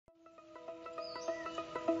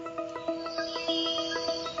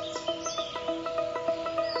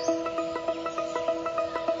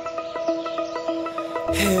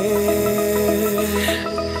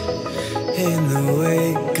In the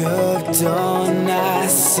wake of dawn, I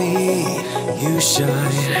see you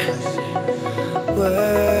shine.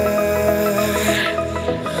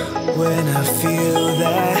 When I feel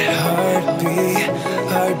that heartbeat,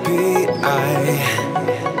 I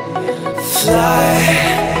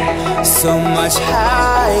fly so much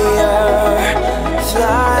higher,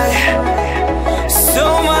 fly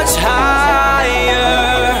so much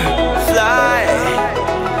higher, fly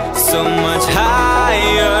so much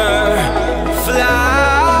higher,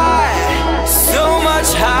 fly so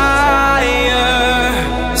much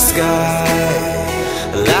higher. Skylines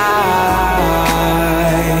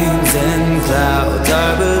and clouds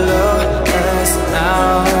are below us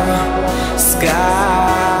now. Skydive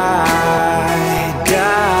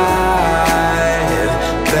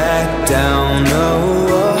back down,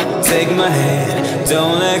 oh, take my hand,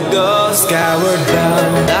 don't let go, skyward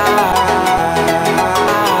bound.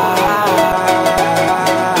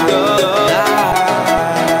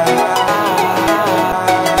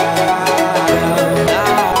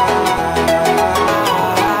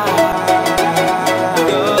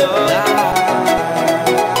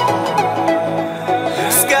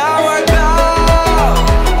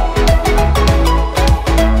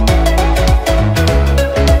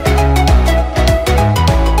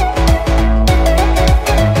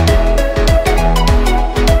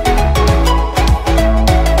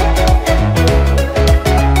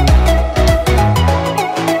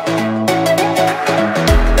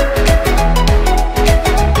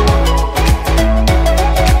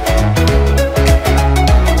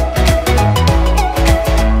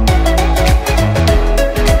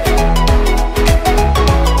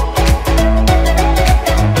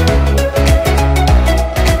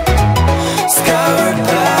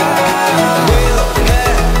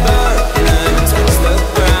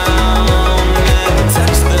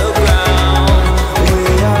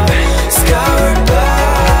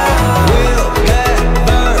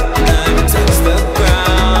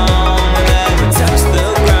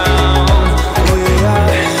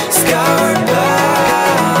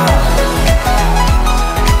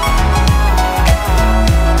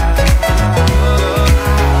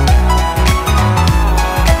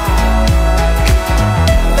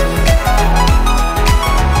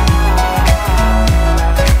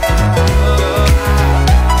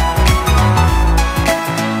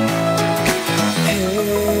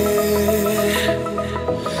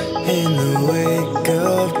 In the wake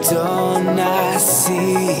of dawn, I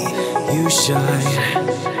see you shine.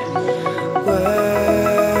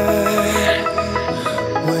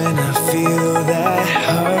 When I feel that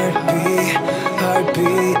heartbeat,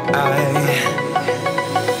 I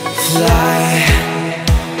fly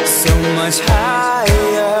so much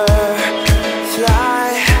higher,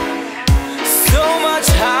 fly so much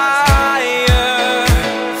higher,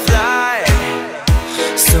 fly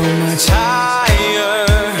so much higher.